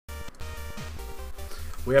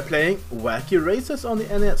We are playing Wacky Races on the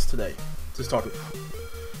NES today, to start with.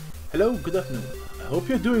 Hello, good afternoon. I hope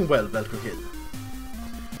you're doing well, Velcro Kid.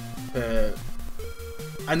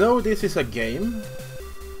 I know this is a game.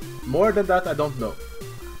 More than that, I don't know.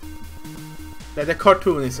 The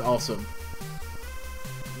cartoon is awesome.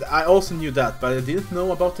 I also knew that, but I didn't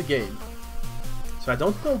know about the game. So I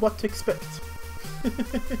don't know what to expect.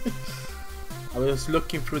 I was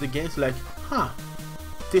looking through the games like, huh,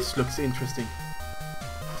 this looks interesting.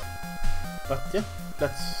 But yeah,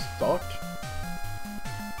 let's start.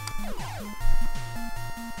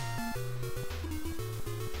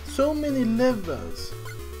 So many levels.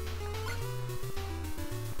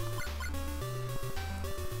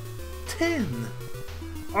 10.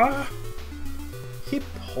 Ah. Hip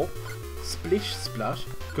hop, splish splash,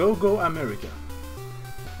 go go America.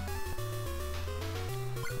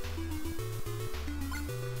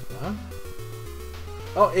 What?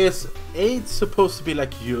 Oh, is A supposed to be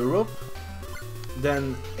like Europe?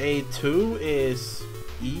 Then A2 is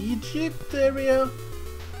Egypt area,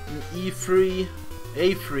 and A3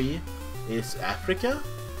 is Africa,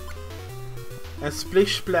 and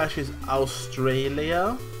Splish Splash is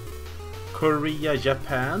Australia, Korea,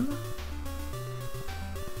 Japan,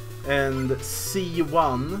 and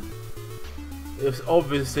C1 is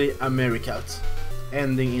obviously America,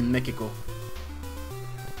 ending in Mexico.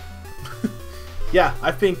 Yeah,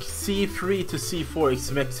 I think C3 to C4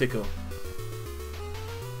 is Mexico.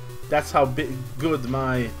 That's how good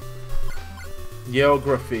my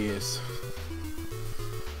geography is.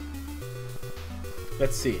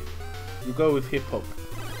 Let's see. You go with hip hop.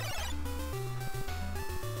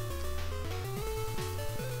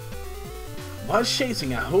 While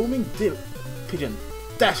chasing a homing pigeon,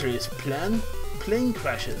 Dasher is plane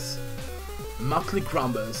crashes. Muttley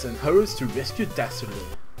grumbles and hurries to rescue Dasher.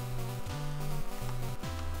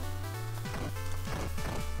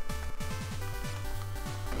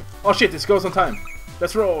 Oh shit, this goes on time.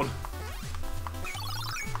 Let's roll.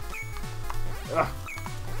 Ugh.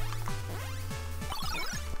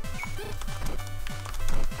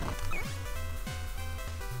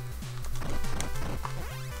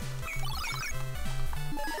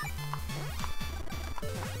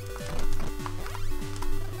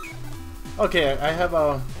 Okay, I have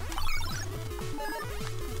a...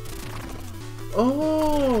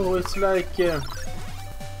 Oh, it's like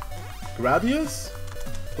Gradius?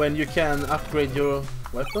 When you can upgrade your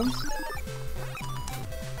weapons?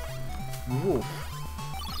 Oof.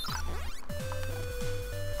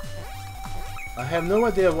 I have no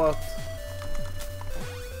idea what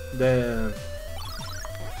the...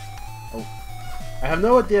 Oh. I have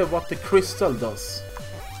no idea what the crystal does.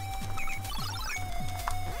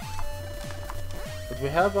 But we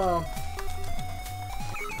have a...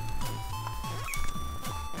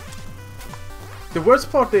 The worst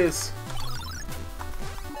part is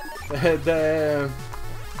the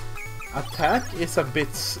attack is a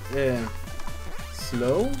bit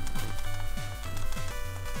slow.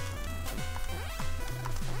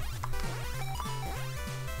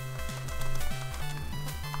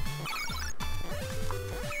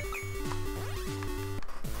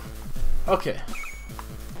 Okay.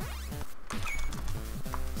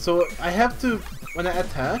 So I have to, when I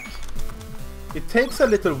attack, it takes a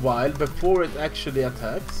little while before it actually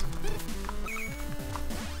attacks.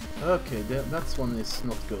 Okay, that one is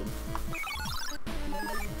not good.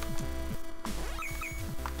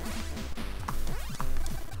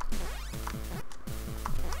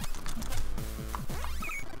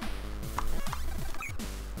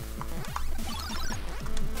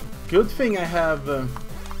 Good thing I have... Oh.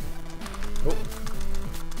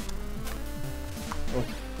 Oh.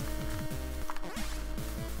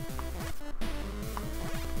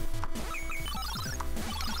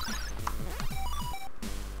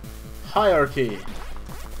 Hierarchy.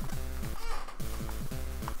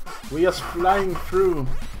 We are flying through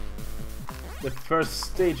the first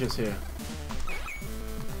stages here.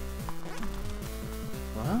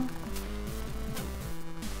 What?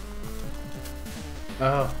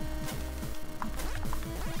 Oh.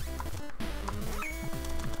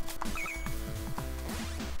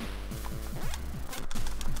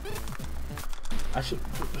 I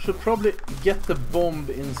should probably get the bomb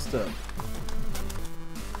instead.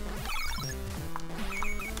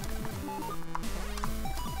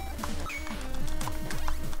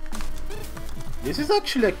 This is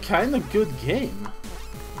actually a kind of good game.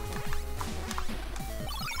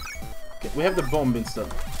 Okay, we have the bomb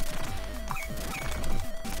instead.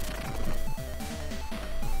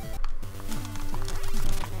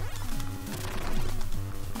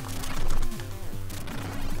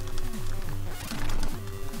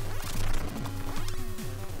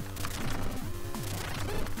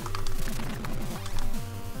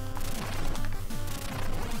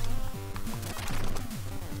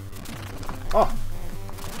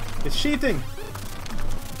 It's cheating!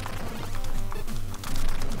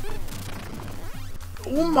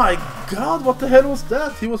 Oh my god, what the hell was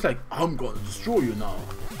that? He was like, I'm gonna destroy you now.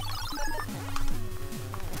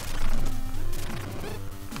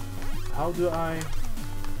 How do I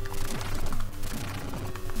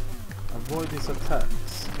avoid his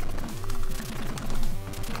attacks?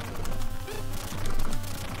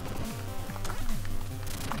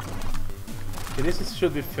 Okay, this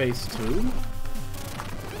should be phase 2.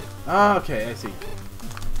 Ah, okay, I see.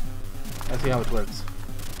 I see how it works.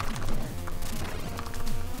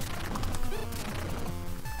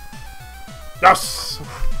 Yes!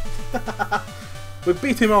 We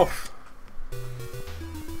beat him off!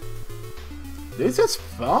 This is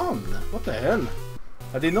fun! What the hell?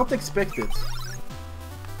 I did not expect it.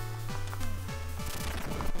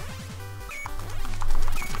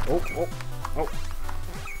 Oh, oh, oh.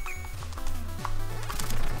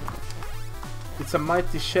 It's a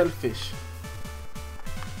mighty shellfish.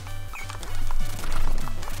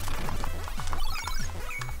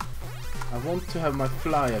 I want to have my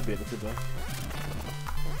fly ability back.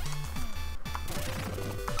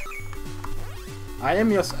 I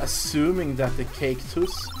am just assuming that the cake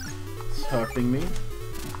tooth is hurting me.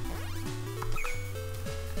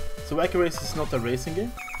 So Wacky Race is not a racing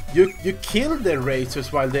game? You kill the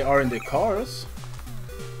racers while they are in the cars.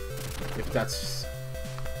 If that's...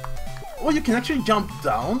 Oh, you can actually jump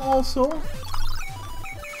down also?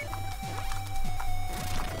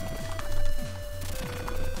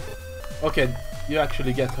 Okay, you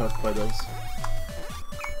actually get hurt by those.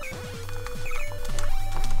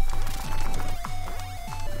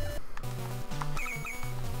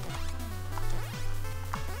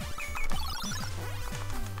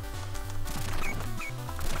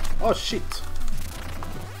 Oh shit!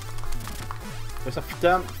 There's a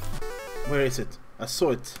damn... Where is it? I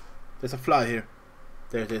saw it. There's a fly here.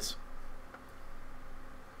 There it is.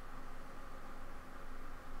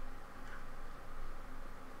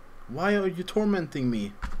 Why are you tormenting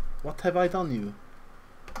me? What have I done you?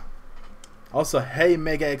 Also, hey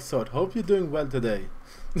Mega Exort, hope you're doing well today.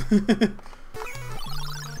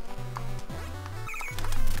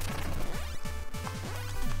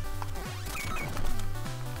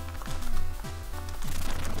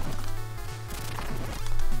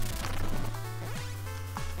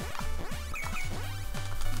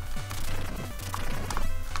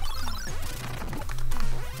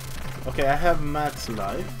 Okay, I have max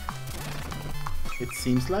life. It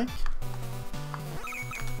seems like.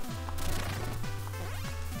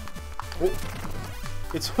 Oh,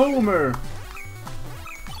 it's Homer!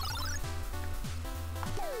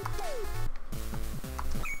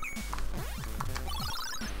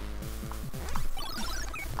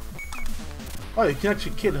 Oh, you can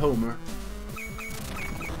actually kill Homer.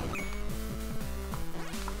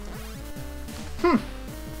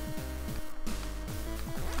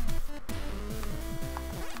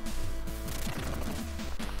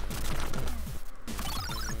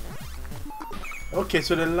 Okay,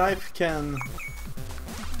 so the life can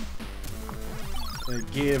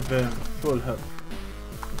give full health.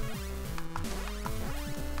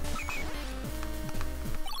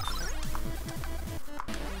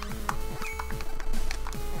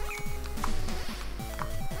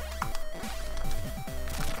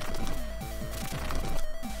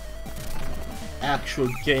 Actual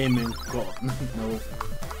gaming god, no.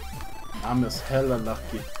 I'm just hella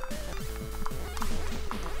lucky.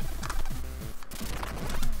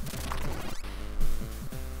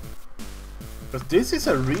 But this is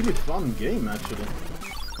a really fun game, actually.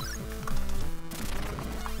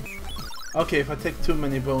 Okay, if I take too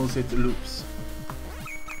many bones, it loops.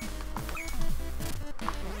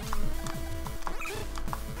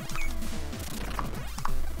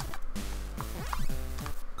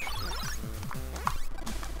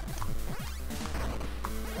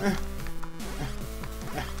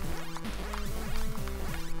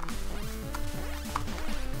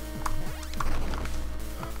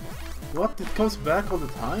 What? It comes back all the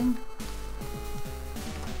time?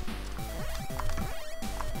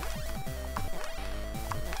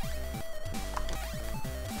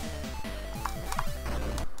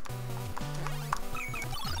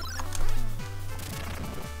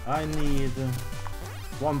 I need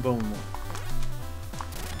one bone more.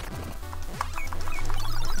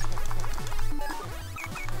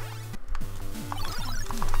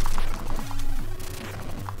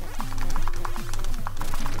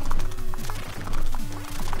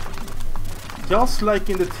 Just like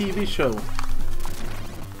in the TV show.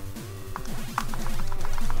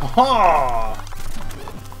 Haha!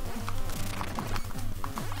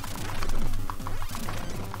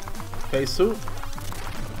 Phase 2.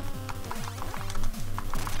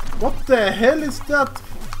 What the hell is that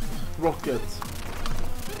rocket?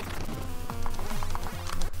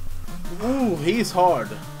 Ooh, he's hard.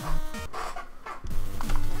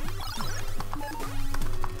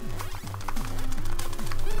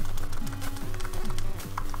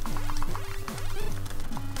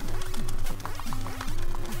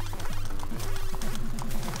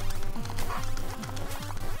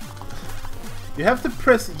 You have to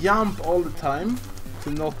press jump all the time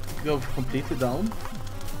to not go completely down.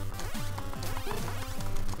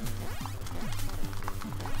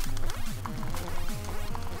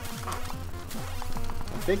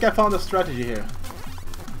 I think I found a strategy here.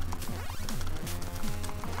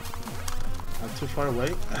 I'm too far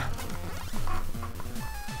away.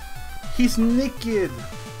 He's naked!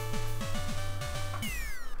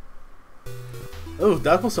 Oh,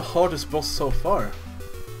 that was the hardest boss so far.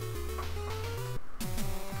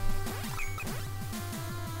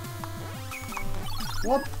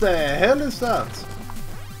 What the hell is that?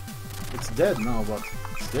 It's dead now, but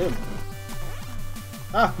still.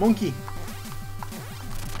 Ah, monkey!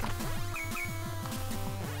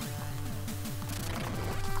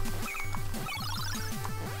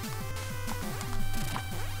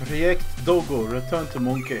 React Dogo, return to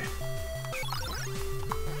monkey.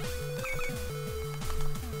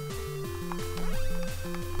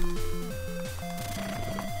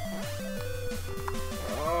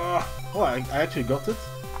 Oh, I actually got it.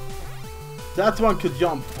 That one could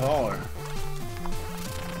jump far.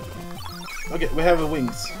 Okay, we have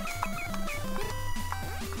wings.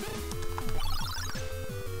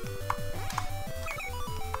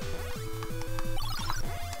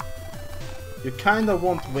 You kinda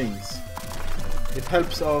want wings. It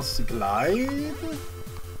helps us glide.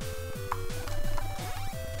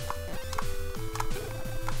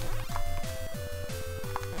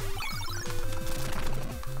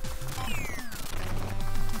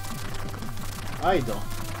 I don't.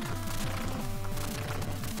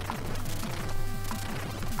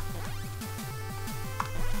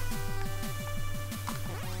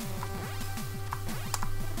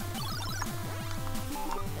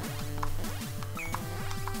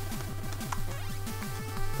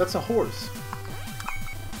 That's a horse.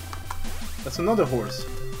 That's another horse.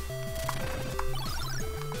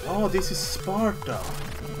 Oh, this is Sparta.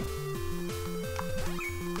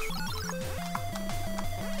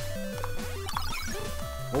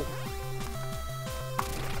 Oh.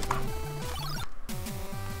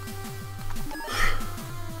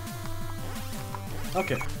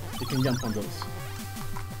 Okay, you can jump on those.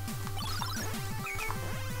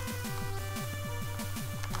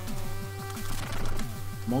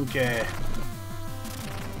 Monkey.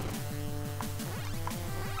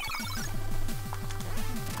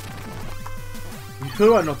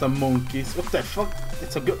 You are not a monkey. What the fuck?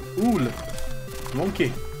 It's a ghoul.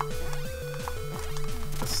 Monkey.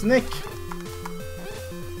 A snake.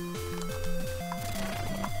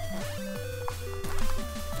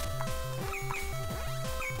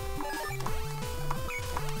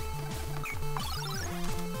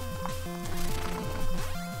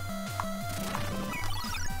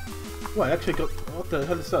 Oh, I actually got... What the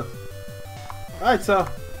hell is that? Ah, it's a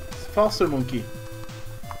faster monkey.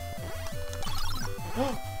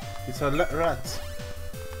 It's a rat.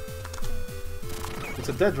 It's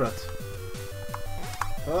a dead rat.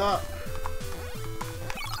 Ah.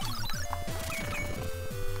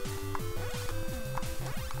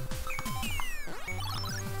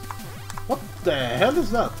 What the hell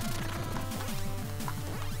is that?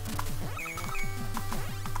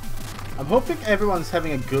 I'm hoping everyone's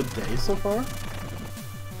having a good day so far.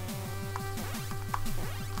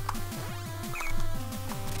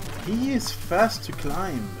 He is fast to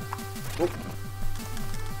climb. Oh.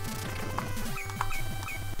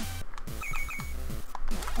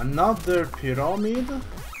 Another pyramid.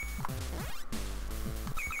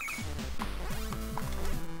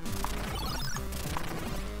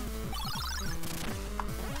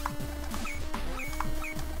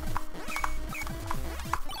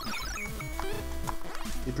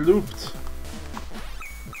 It looped.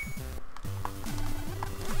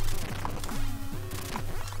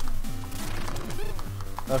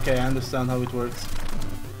 Okay, I understand how it works.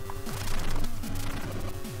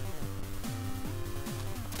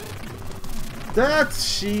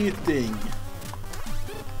 That's cheating!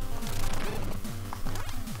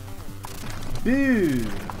 Boo!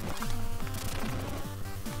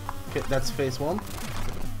 Okay, that's phase one.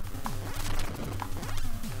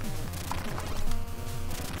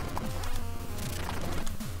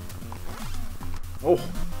 Oh!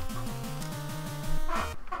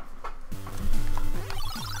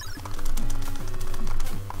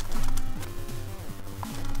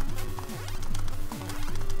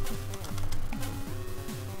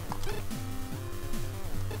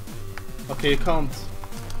 Okay, you can't.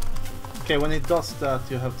 Okay, when it does that,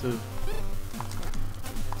 you have to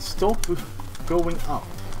stop going up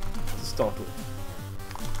to start with.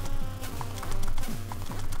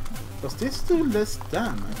 Does this do less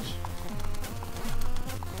damage?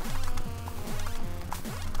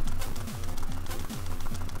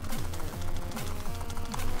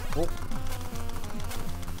 Oh.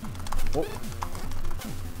 Oh.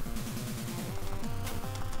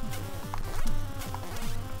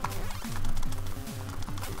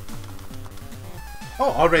 Oh,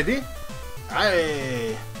 already?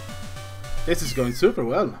 Aye. This is going super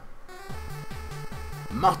well.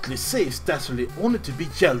 Motley saves Dashley only to be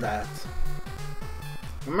yelled at.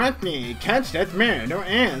 Motley, catch that man or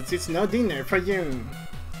else it's no dinner for you.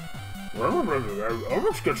 I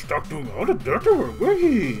always get stuck doing all the dirty work,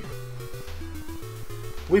 Wacky.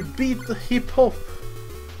 We beat the hip hop.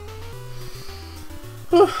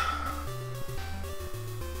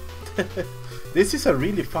 This is a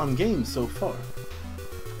really fun game so far.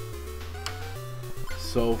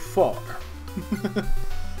 So far.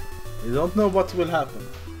 We don't know what will happen.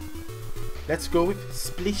 Let's go with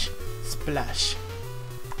Splish Splash.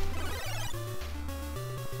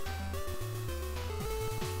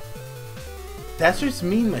 Dasher's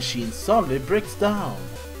mean machine suddenly breaks down.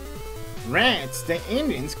 Rats, the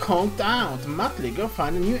engine's conked out. Motley, go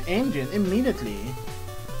find a new engine immediately.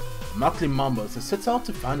 Motley mumbles and sets out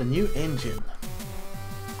to find a new engine.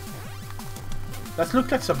 That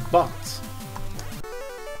looks like a butt.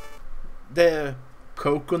 The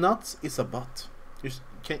coconut is a butt.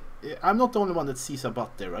 I'm not the only one that sees a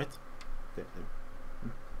butt there, right?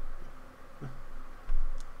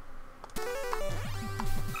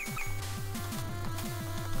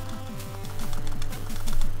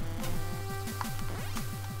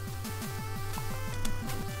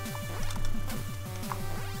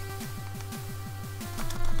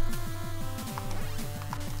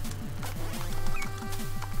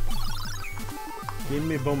 Give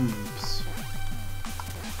me bombs.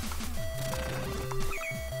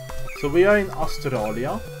 So we are in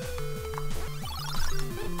Australia.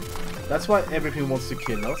 That's why everything wants to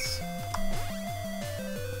kill us.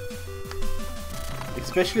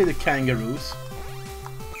 Especially the kangaroos.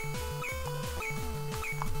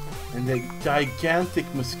 And the gigantic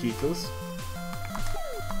mosquitoes.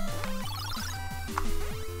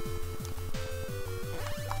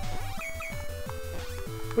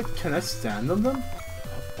 Wait, can I stand on them?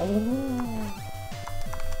 Oh!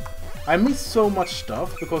 I missed so much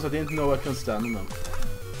stuff because I didn't know I can stand on them.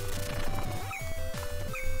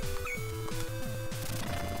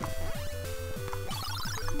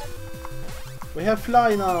 We have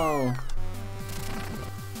fly now!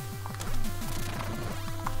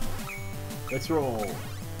 Let's roll.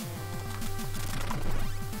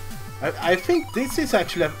 I think this is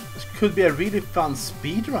actually could be a really fun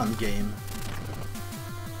speedrun game.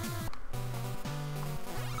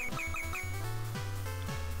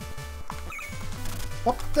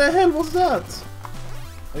 What the hell was that?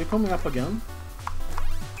 Are you coming up again?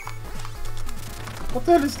 What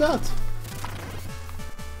the hell is that?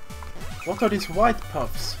 What are these white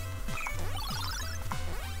puffs?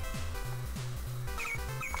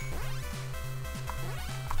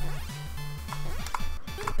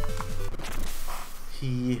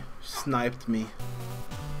 He sniped me.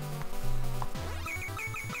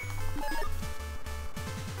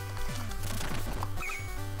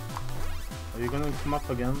 Are you gonna come up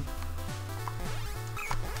again?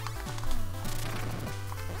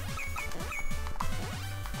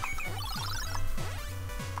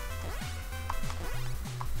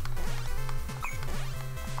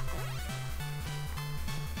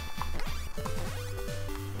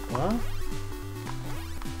 What?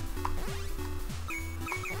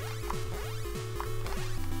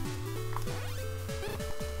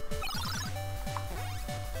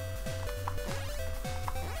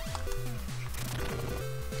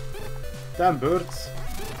 Damn birds.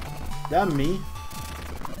 Damn me.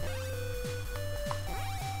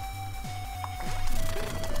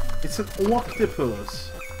 It's an octopus.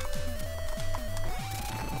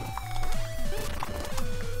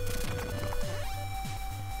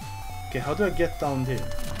 Okay, how do I get down there?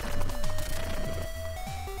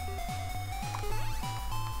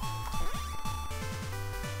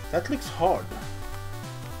 That looks hard.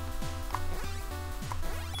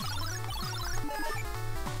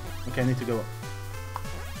 Okay, I need to go up.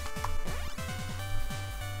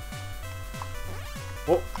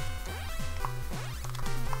 Oh!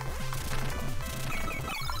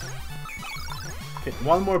 Okay,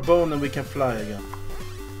 one more bone and we can fly again.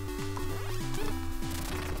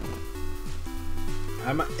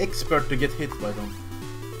 I'm an expert to get hit by them.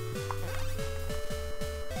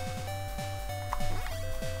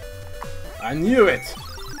 I knew it!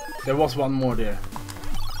 There was one more there.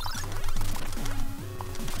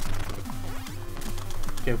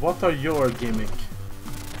 Okay, what are your gimmick?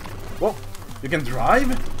 Whoa! You can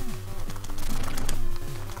drive?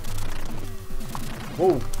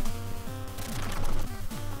 Whoa!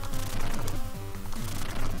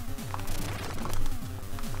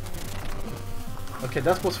 Okay,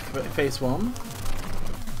 that was phase 1.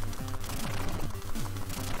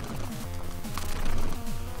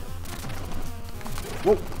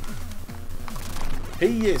 Whoa!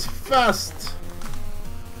 He is fast!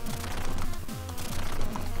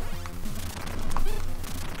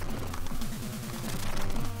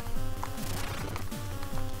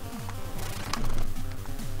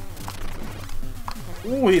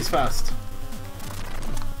 Oh, he's fast!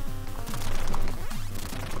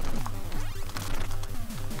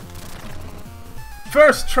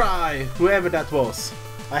 First try! Whoever that was.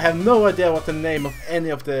 I have no idea what the name of any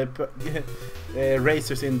of the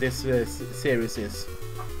racers in this series is.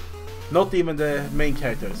 Not even the main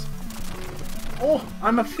characters. Oh,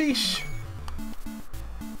 I'm a fish!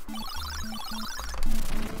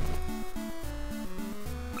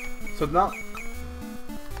 So now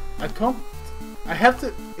I can't. I have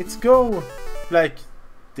to. It's go like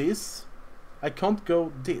this. I can't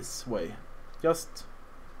go this way. Just.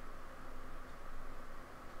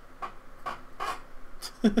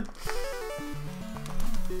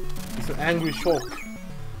 It's an angry shark.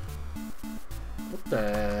 What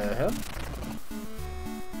the hell?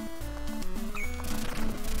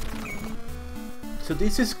 So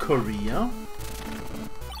this is Korea.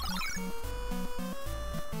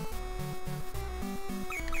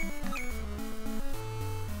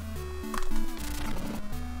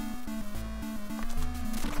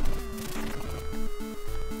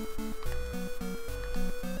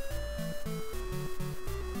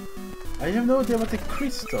 I have no idea what the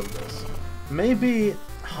crystal does. Maybe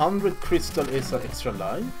 100 crystal is an extra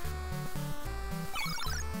life?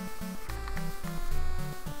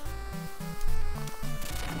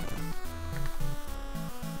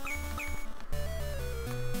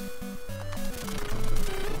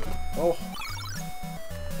 Oh.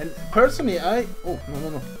 And personally oh,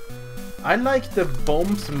 no. I like the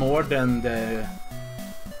bombs more than the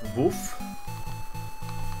woof.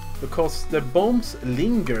 Because the bombs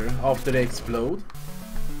linger after they explode,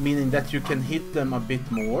 meaning that you can hit them a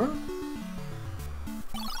bit more.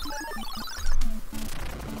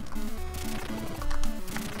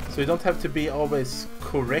 So you don't have to be always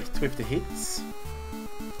correct with the hits.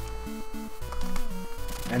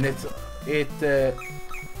 And it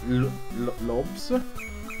lobs,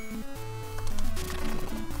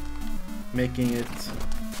 making it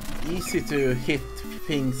easy to hit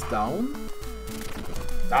things down.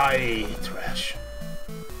 Die, trash.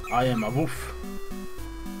 I am a wolf.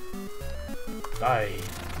 Die.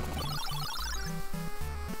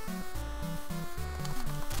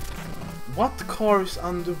 What car is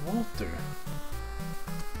underwater?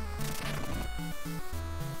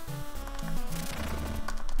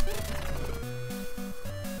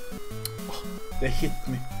 Oh, they hit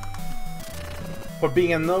me. For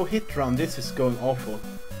being a no-hit run, this is going awful.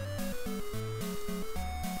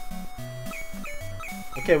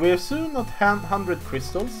 Okay, we're soon at 100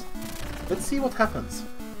 crystals. Let's see what happens.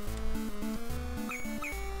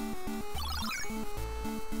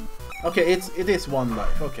 Okay, it is one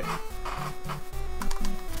life. Okay.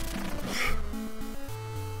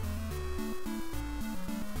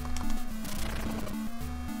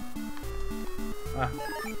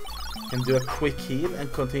 Can do a quick heal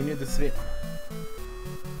and continue the swim.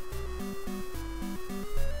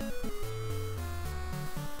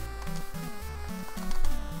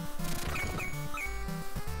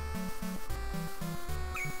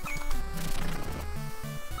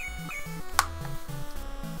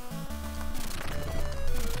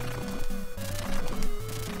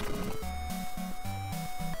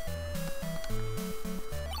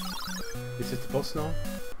 Is it the boss now?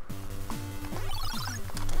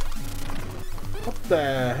 What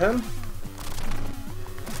the hell?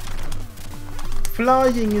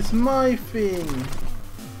 Flying is my thing!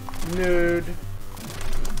 Nerd.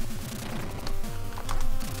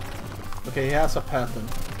 Okay, he has a pattern.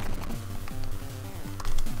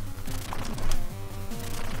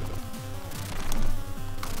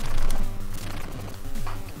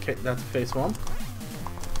 Okay, that's phase 1.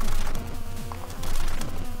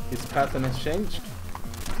 His pattern has changed.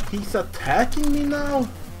 He's attacking me now?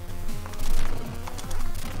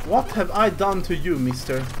 What have I done to you,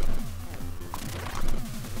 mister?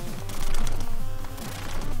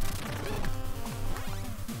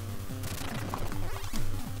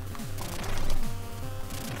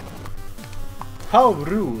 How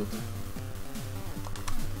rude.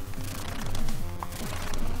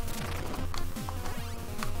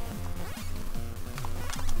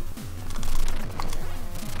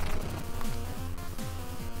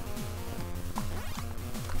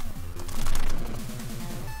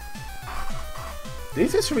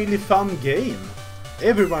 This is a really fun game.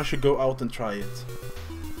 Everyone should go out and try it.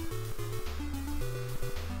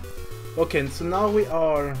 Okay, so now we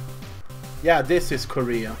are... Yeah, this is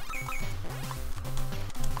Korea.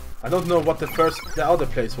 I don't know what the other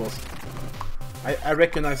place was. I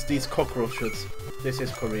recognize these cockroaches. This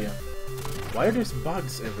is Korea. Why are there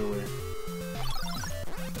bugs everywhere?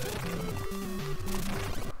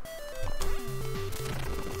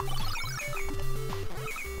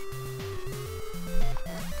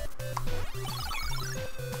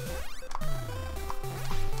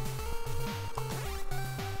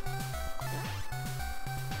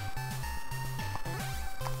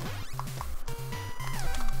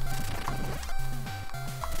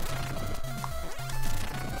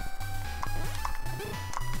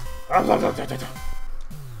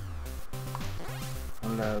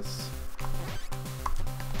 Unless...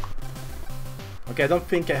 Okay, I don't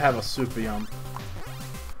think I have a super jump.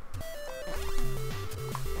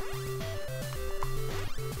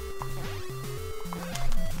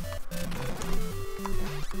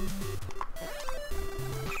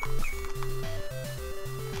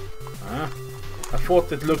 I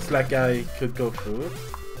thought it looked like I could go through it.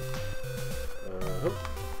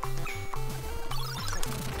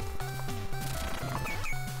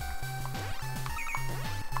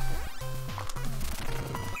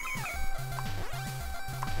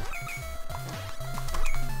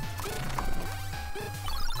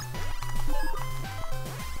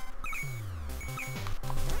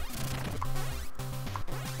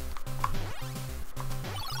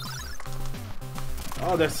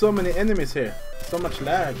 Oh, there's so many enemies here. So much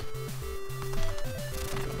lag.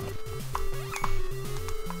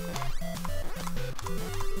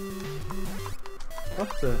 What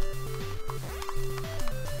the?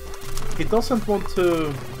 He doesn't want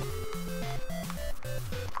to...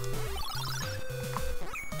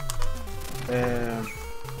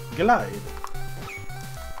 glide.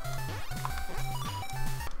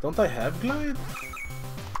 Don't I have glide?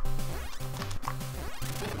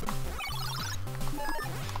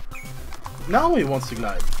 Now he wants to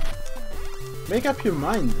glide. Make up your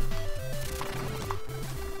mind.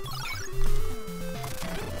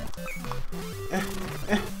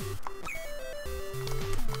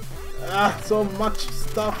 So much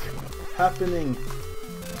stuff happening.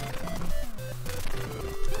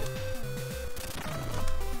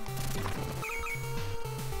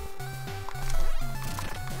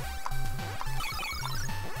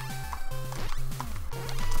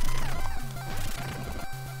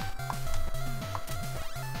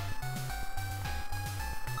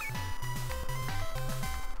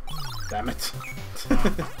 Damn it.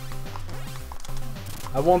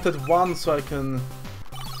 I wanted one so I can...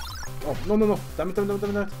 Oh, no, no, no. Damn it, damn it, damn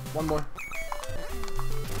it, damn it. One more.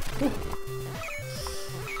 Whew.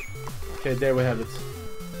 Okay, there we have it.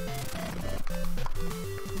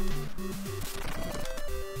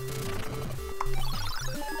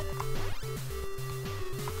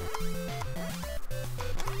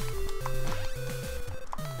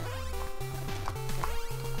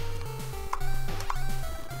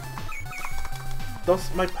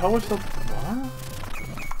 Does my power stop? What?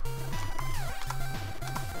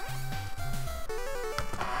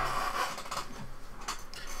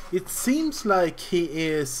 It seems like he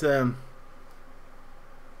is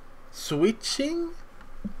switching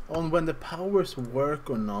on when the powers work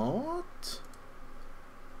or not.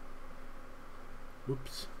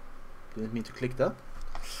 Oops, didn't mean to click that.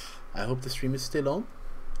 I hope the stream is still on.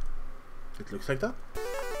 It looks like that.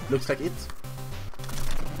 Looks like it.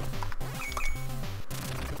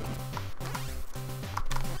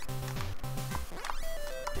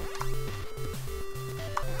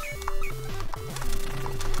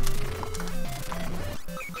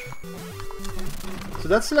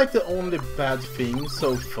 That's like the only bad thing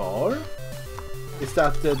so far, is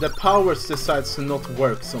that the powers decides to not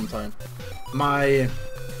work sometime. My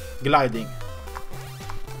gliding.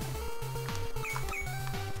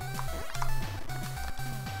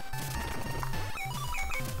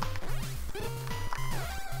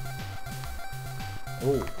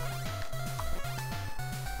 Oh.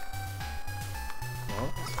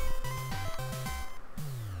 What?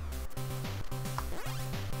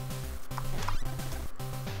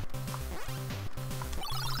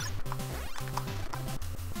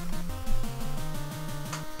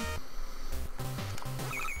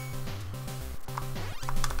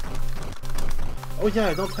 Oh yeah,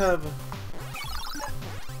 I don't have...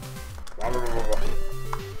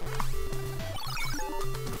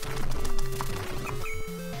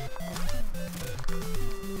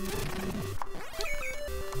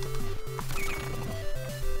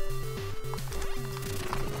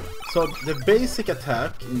 So the basic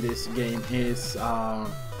attack in this game is a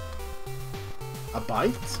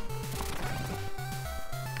bite.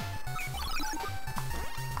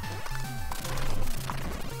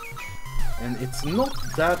 And it's not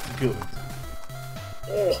that good.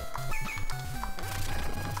 Oh.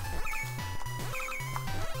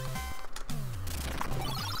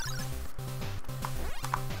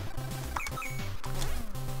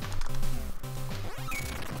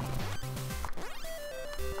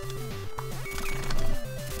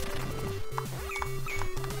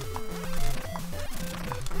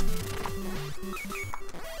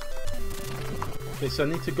 Okay, so I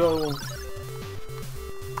need to go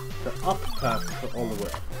the up path all the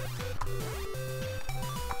way.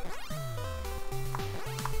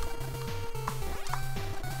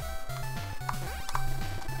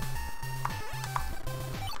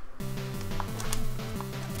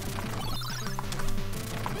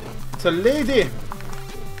 It's a lady!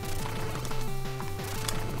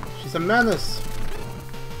 She's a menace!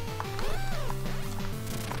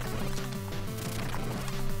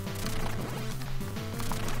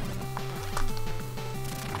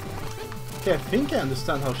 Okay, I think I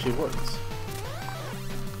understand how she works.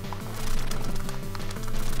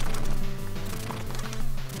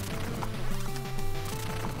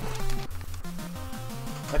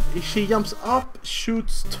 If she jumps up,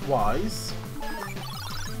 shoots twice.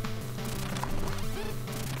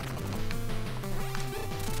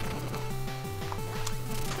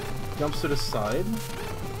 Jumps to the side,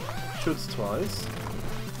 shoots twice.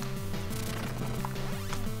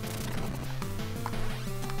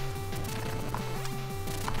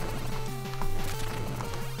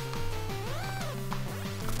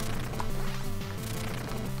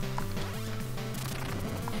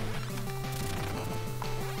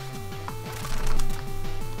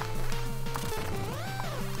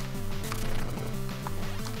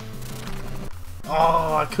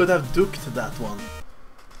 Oh, I could have duked that one.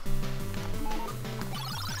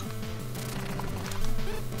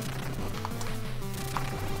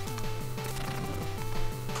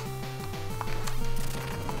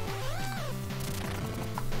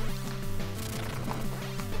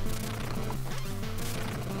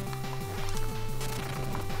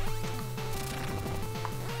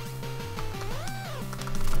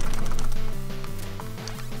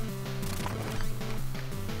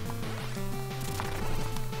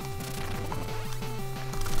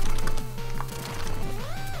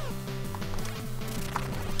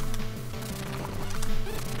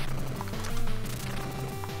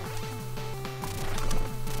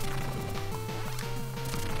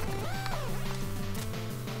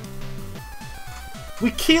 We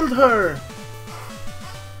killed her!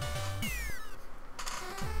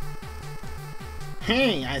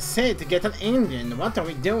 Hey, I said to get an engine. What are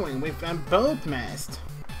we doing with a boat mast?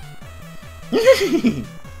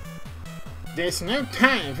 There's no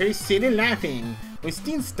time for silly laughing. We're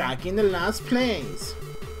still stuck in the last place.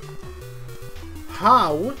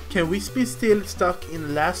 How can we be still stuck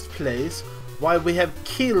in last place while we have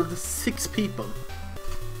killed 6 people?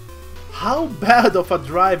 How bad of a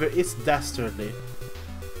driver is Dastardly?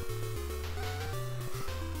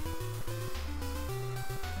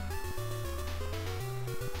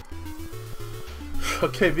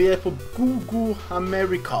 Okej, vi är på Gogo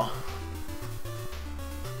America.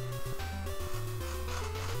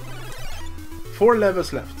 Four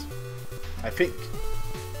levels left, I think.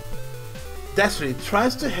 Dastardly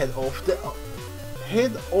tries to head off the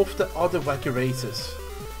other Wacky races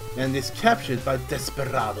and is captured by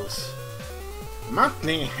desperados.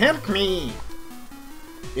 Muttley, help me!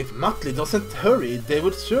 If Muttley doesn't hurry, they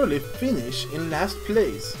would surely finish in last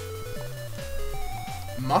place.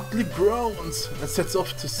 Muttley groans and sets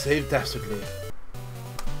off to save Dastardly.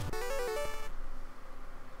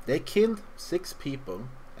 They killed 6 people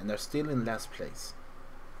and are still in last place.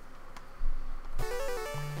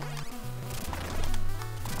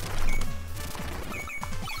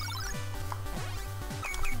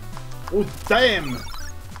 Oh damn!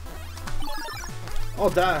 Oh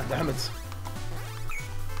damn it!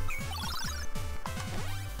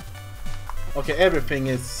 Okay, everything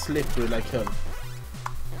is slippery like hell.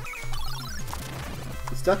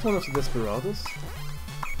 Is that one of the Desperados?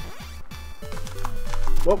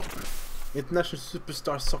 Whoa! International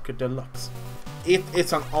Superstar Soccer Deluxe.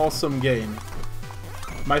 It's an awesome game.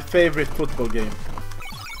 My favorite football game.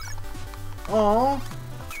 Oh,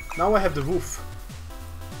 now I have the roof.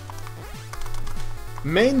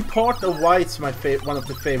 Main part of why it's my one of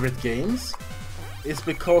the favorite games is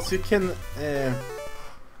because you can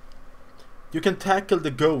tackle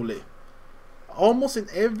the goalie. Almost in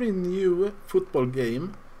every new football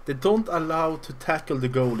game, they don't allow to tackle the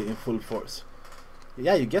goalie in full force.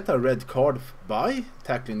 Yeah, you get a red card by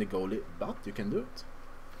tackling the goalie, but you can do it.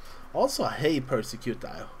 Also, hey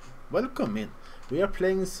Persecutor, welcome in. We are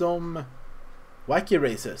playing some Wacky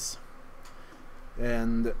races.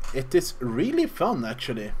 And it is really fun,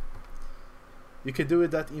 actually. You can do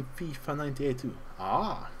that in FIFA 98 too.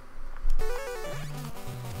 Ah.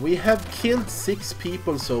 We have killed 6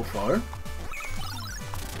 people so far.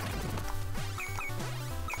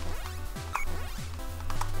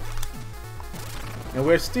 And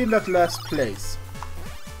we're still at last place.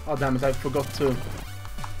 Oh damn it, I forgot to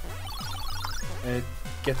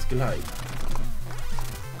get glide.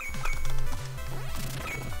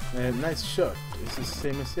 Nice shirt. It's the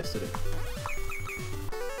same as yesterday.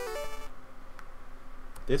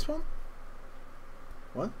 This one?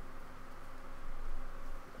 What?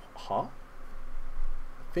 Huh?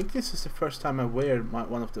 I think this is the first time I wear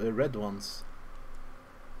one of the red ones.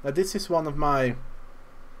 Now this is one of my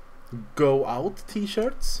go out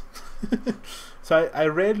t-shirts. So I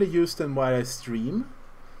rarely use them while I stream.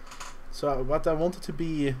 So what I wanted to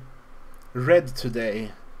be red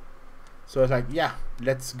today. So I was like, yeah,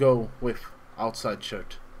 let's go with outside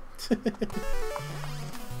shirt.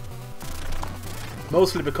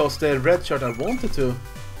 Mostly because the red shirt I wanted to...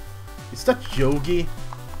 Is that Yogi?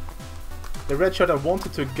 The red shirt I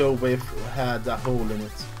wanted to go with had a hole in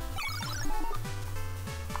it.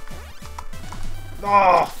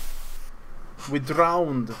 Ah! We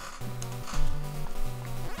drowned.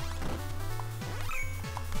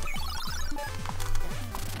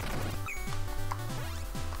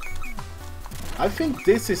 I think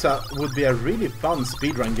this is would be a really fun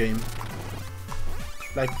speedrun game.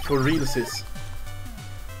 Like for realsies.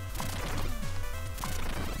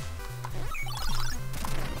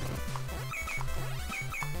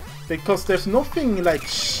 Because there's nothing like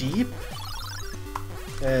cheap.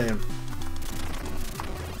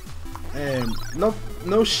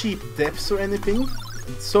 No cheap depths or anything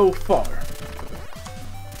so far.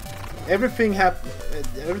 Everything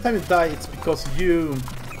every time you die, it's because you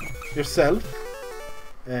yourself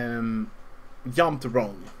jumped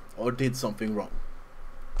wrong or did something wrong.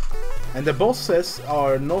 And the bosses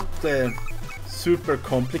are not super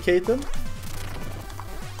complicated.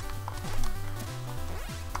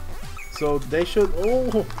 So they should...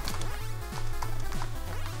 Oh!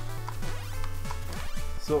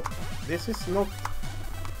 So this is not...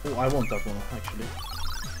 Oh, I want that one actually.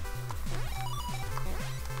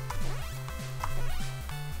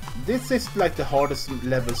 This is like the hardest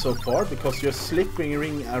level so far because you're slipping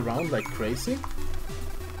around like crazy.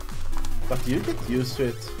 But you get used to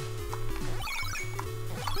it.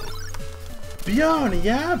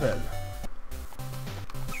 Björnjävel!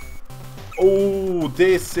 Oh,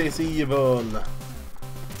 this is evil!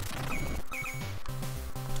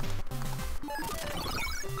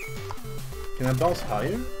 Can I bounce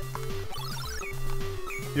higher?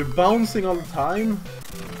 You're bouncing all the time.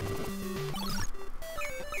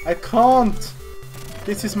 I can't!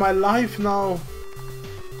 This is my life now.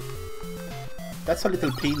 That's a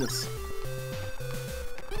little penis.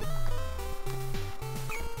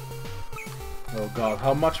 Oh god,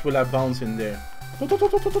 how much will I bounce in there?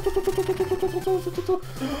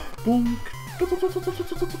 Boom.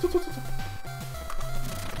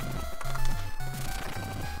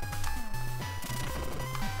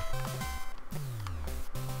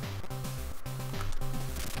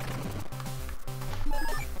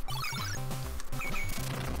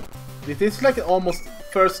 It is like almost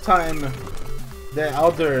first time the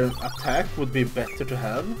other attack would be better to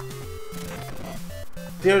have.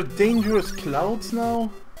 They're dangerous clouds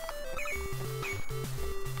now.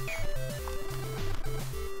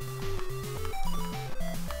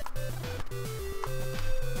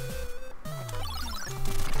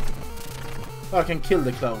 Oh, I can kill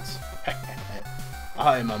the clouds.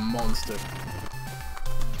 I am a monster.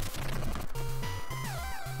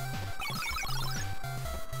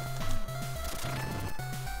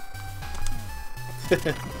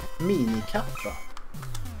 Minikappa.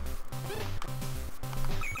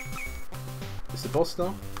 Is the boss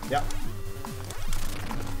now? Yeah.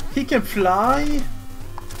 He can fly.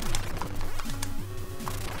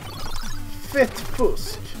 Fett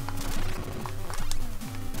fusk.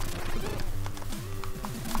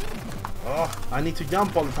 Oh, I need to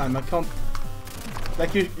jump all the time. I can't.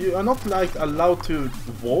 Like you are not like allowed to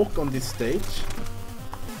walk on this stage.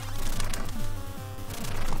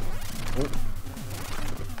 Oh.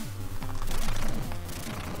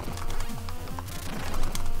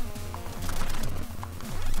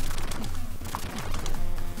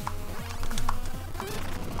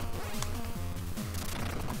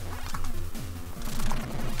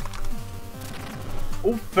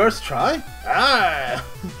 Oh, first try? Ah!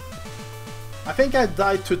 I think I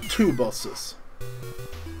died to 2 bosses.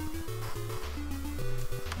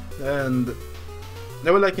 And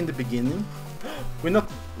they were like in the beginning. We're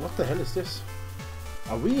not... What the hell is this?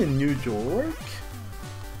 Are we in New York?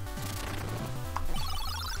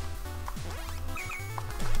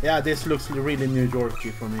 Yeah, this looks really New Yorky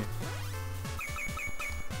for me.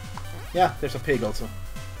 Yeah, there's a pig also.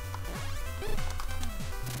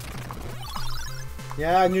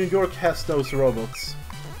 Yeah, New York has those robots.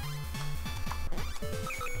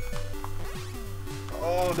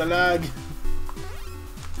 Oh, the lag!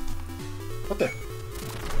 What the?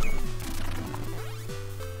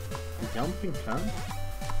 The jumping plant?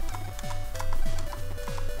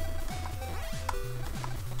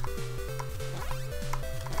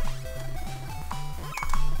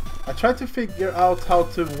 I tried to figure out how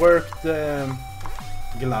to work the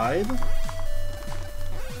glide.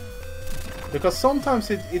 Because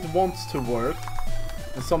sometimes it wants to work,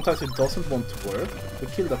 and sometimes it doesn't want to work. We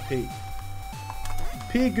killed a pig.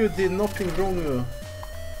 Pig did nothing wrong.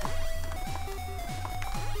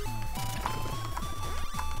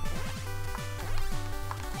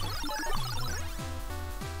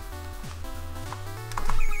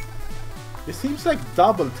 It seems like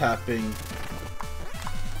double tapping.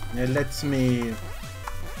 It lets me...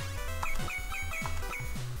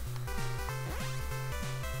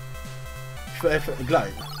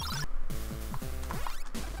 glide.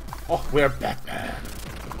 Oh, we're Batman.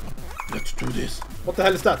 Let's do this. What the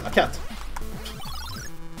hell is that? A cat.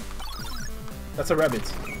 That's a rabbit.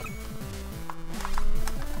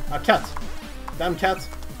 A cat. Damn cat.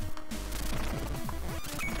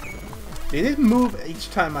 Did it move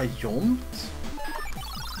each time I jumped?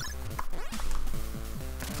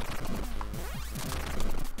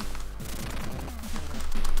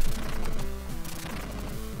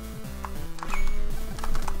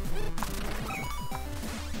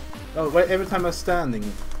 Oh, wait, every time I'm standing.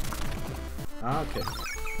 Ah, okay.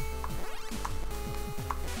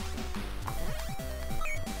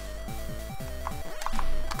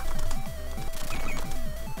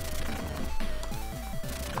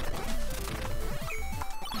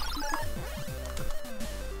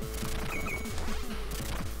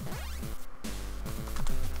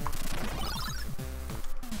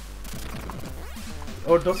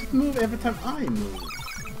 Or does it move every time I move?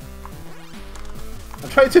 I'm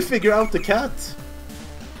trying to figure out the cat.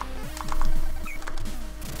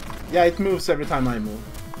 Yeah, it moves every time I move.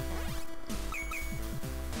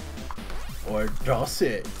 Or does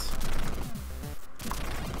it?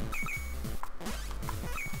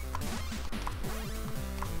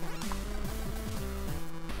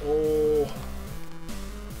 Oh.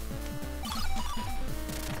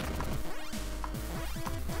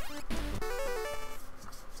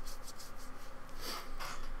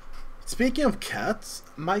 Speaking of cats,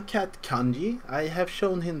 my cat Kanji, I have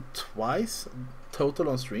shown him twice total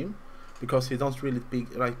on stream because he don't really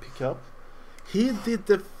pick up. He did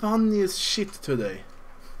the funniest shit today.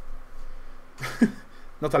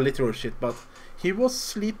 Not a literal shit, but he was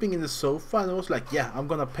sleeping in the sofa and I was like, yeah, I'm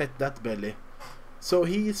gonna pet that belly. So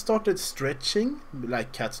he started stretching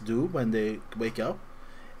like cats do when they wake up,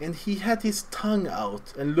 and he had his tongue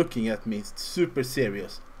out and looking at me super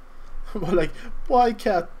serious. I'm like, why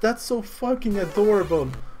cat? That's so fucking adorable.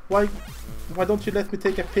 Why don't you let me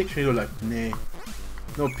take a picture? You're like, nah,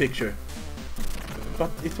 no picture.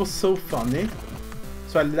 But it was so funny.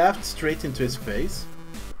 So I laughed straight into his face.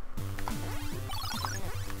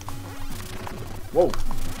 Whoa.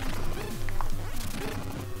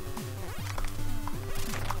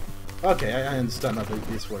 Okay, I understand how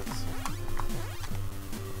this works.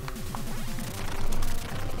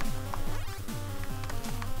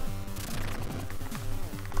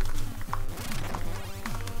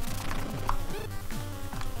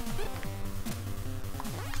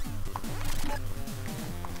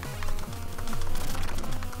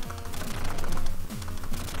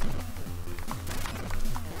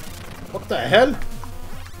 What the hell?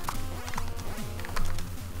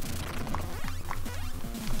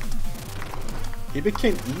 It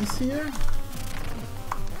became easier?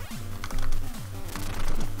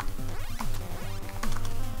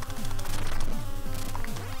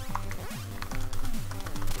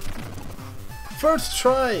 First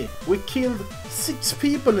try! We killed 6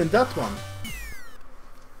 people in that one!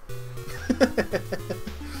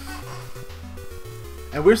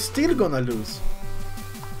 And we're still gonna lose.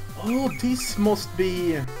 Oh, this must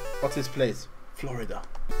be... What's this place? Florida.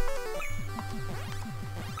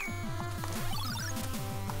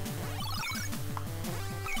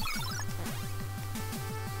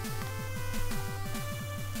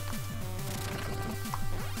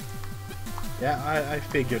 Yeah, I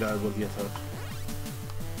figured I would get hurt.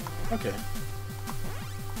 Okay.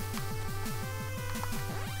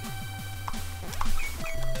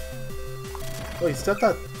 Oh, is that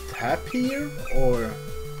a tap here? Or...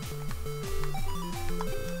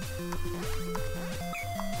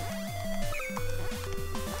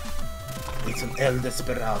 It's an El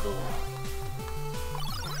Desperado.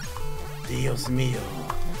 Dios mío.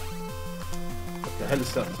 What the hell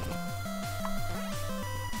is that?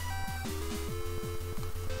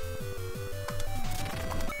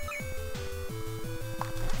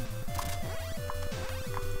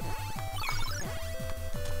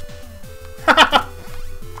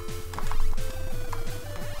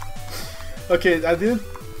 Okay, I didn't...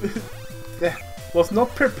 was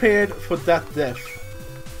not prepared for that death.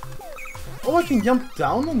 Oh, I can jump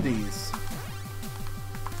down on these.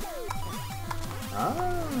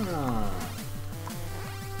 Ah.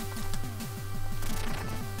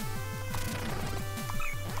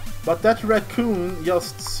 But that raccoon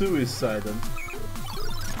just suicided.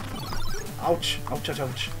 Ouch, ouch, ouch,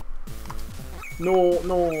 ouch. No,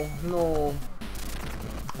 no, no.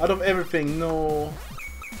 Out of everything, no.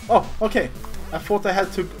 Oh, okay. I thought I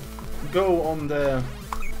had to go on the...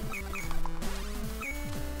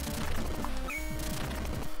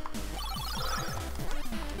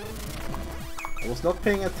 I was not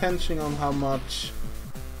paying attention on how much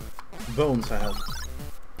bones I had.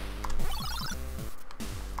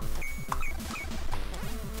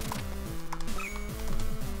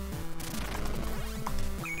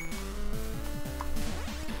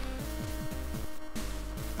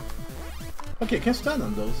 Okay, can I stand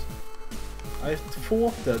on those? I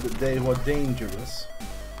thought that they were dangerous.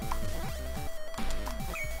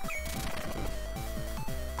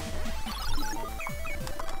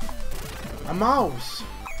 A mouse!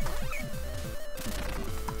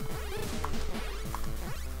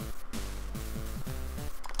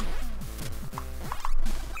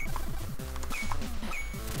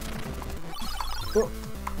 Oh.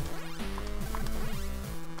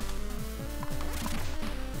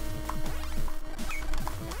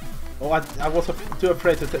 Oh, I was too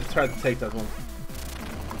afraid to try to take that one.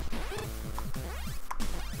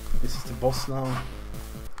 This is the boss now.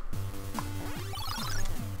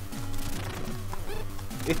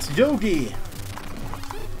 It's Yogi!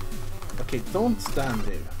 Okay, don't stand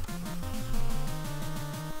there.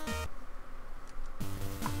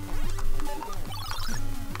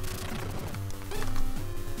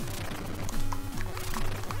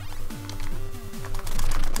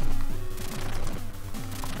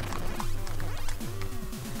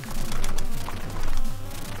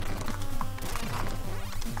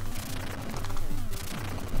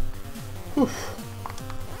 Oof.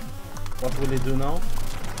 What will he do now?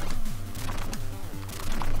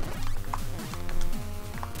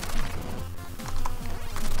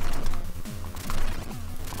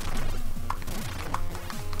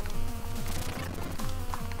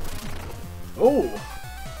 Oh!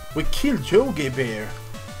 We killed Yogi Bear!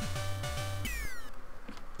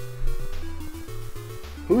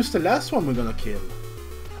 Who's the last one we're gonna kill?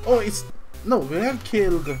 Oh, it's... No, we have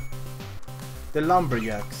killed the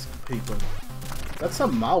lumberjacks people. That's a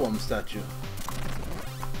Mawam statue.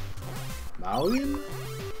 Mawin?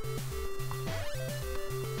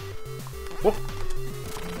 Whoop!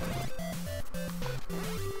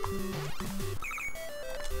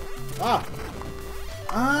 Ah!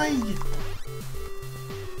 Ay!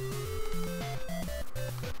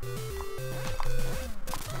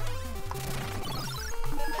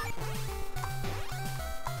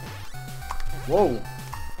 Whoa!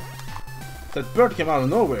 That bird came out of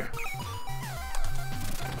nowhere.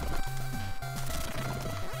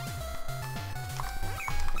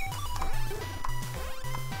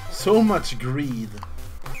 So much greed.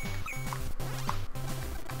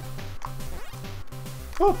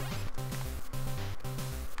 Oh!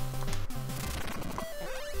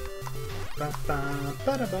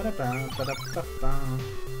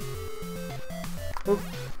 Oh.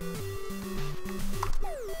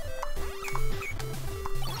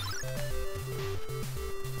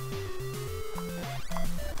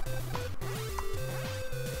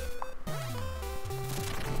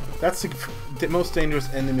 That's the most dangerous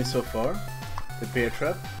enemy so far, the bear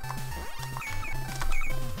trap.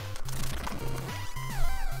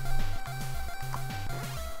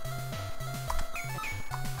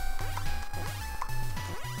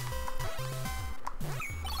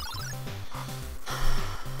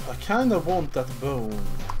 I kinda want that bone.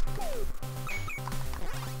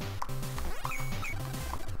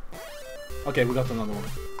 Okay, we got another one.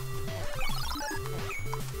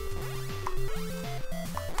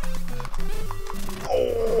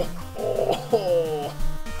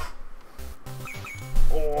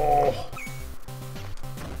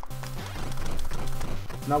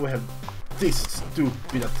 Now we have this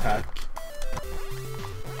stupid attack.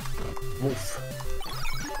 Woof.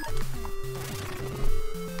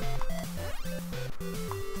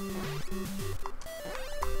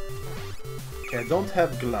 Okay, I don't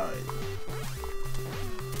have glide.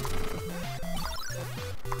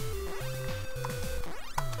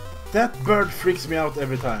 That bird freaks me out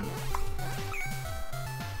every time.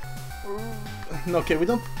 Okay, we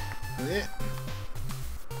don't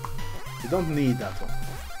need that one.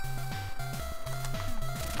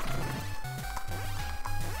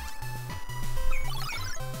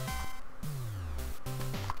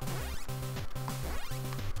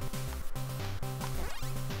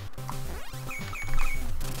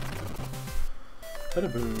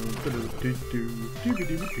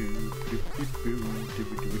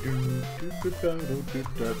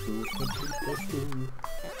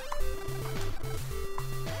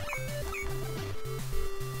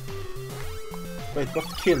 Wait, what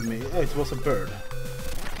killed me? Oh, it was a bird.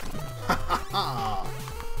 Ha ha ha!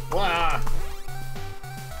 Wah!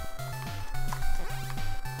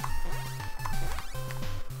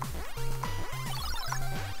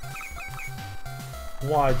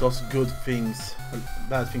 Why does good things,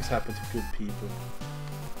 bad things happen to good people?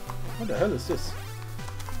 What the hell is this?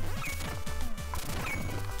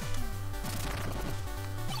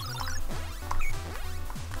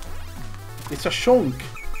 It's a shonk.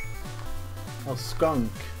 Oh,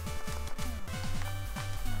 skunk.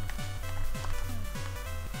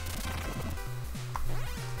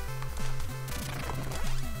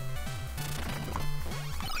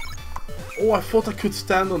 Oh, I thought I could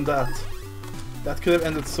stand on that. That could have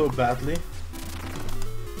ended so badly.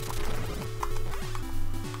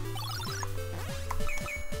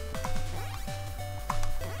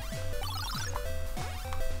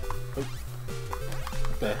 Oh.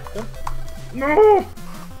 What the hell? No!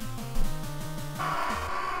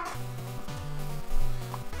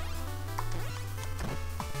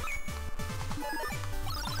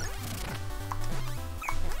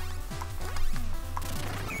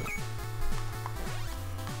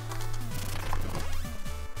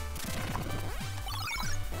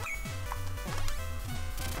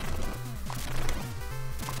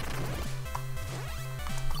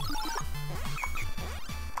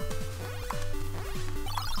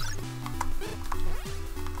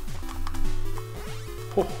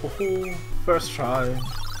 Ho ho ho, first try.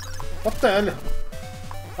 What the hell?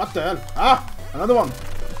 What the hell? Ah! Another one!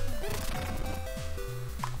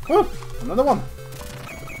 Oh! Another one!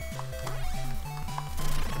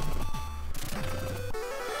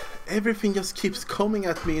 Everything just keeps coming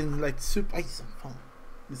at me in like super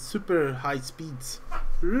high speeds.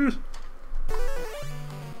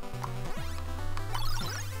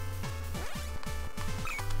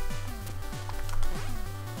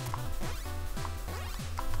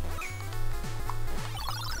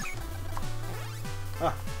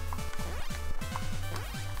 Ah.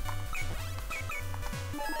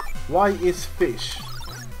 Why is fish?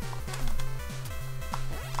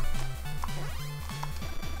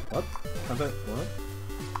 What? Can't I? What?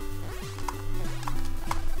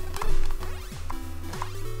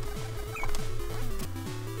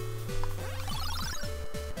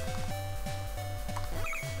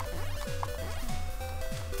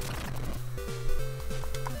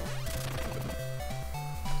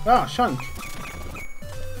 Ah, chunk.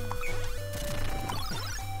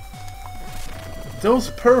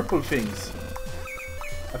 Those purple things.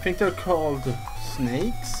 I think they're called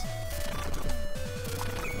snakes.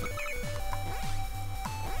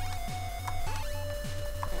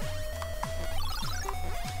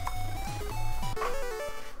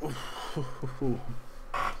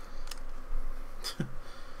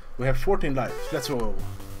 We have 14 lives. Let's go.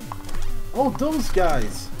 Oh, those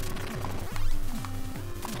guys.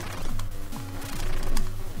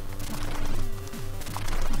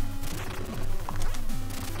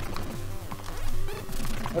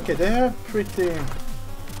 Okay, they are pretty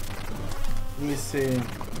easy.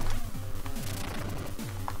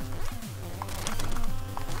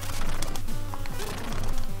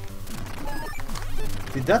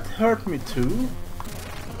 Did that hurt me too?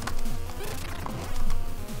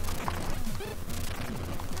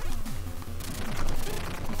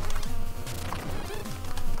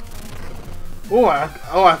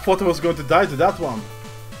 Oh, I thought I was going to die to that one.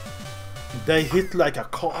 They hit like a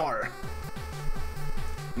car.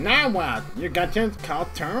 Now what? You got your call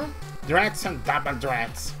turn? Drags and double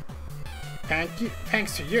drags.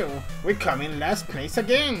 Thanks to you, we come in last place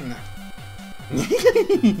again.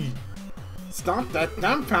 Stop that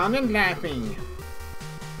dumbfounded laughing.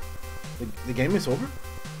 The game is over?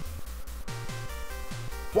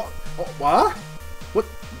 What? Oh, what? What?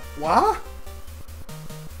 What?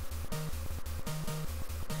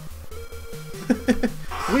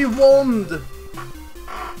 We won!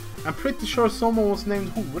 I'm pretty sure someone was named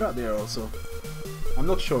Hora there also. I'm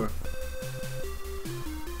not sure.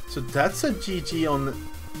 So that's a GG on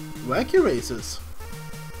Wacky Races.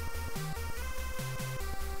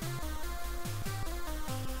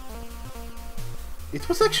 It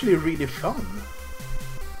was actually really fun.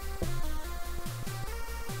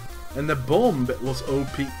 And the bomb was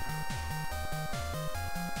OP.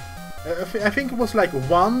 I think it was like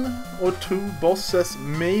 1 or 2 bosses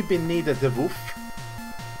maybe needed the woof.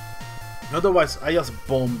 Otherwise I just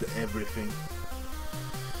bombed everything.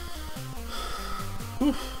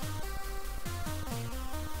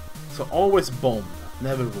 So always bomb,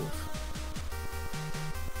 never woof.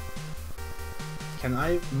 Can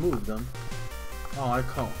I move them? Oh, I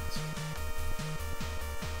can't.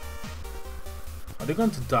 Are they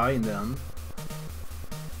going to die in the end?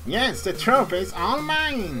 Yes, the trophy is all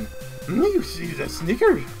mine! You see the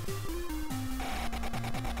snicker?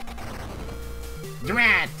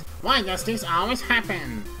 Drat! Why does this always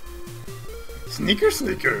happen? Snicker,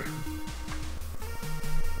 snicker!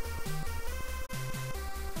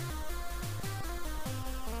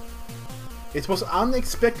 It was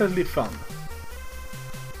unexpectedly fun.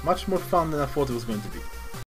 Much more fun than I thought it was going to be.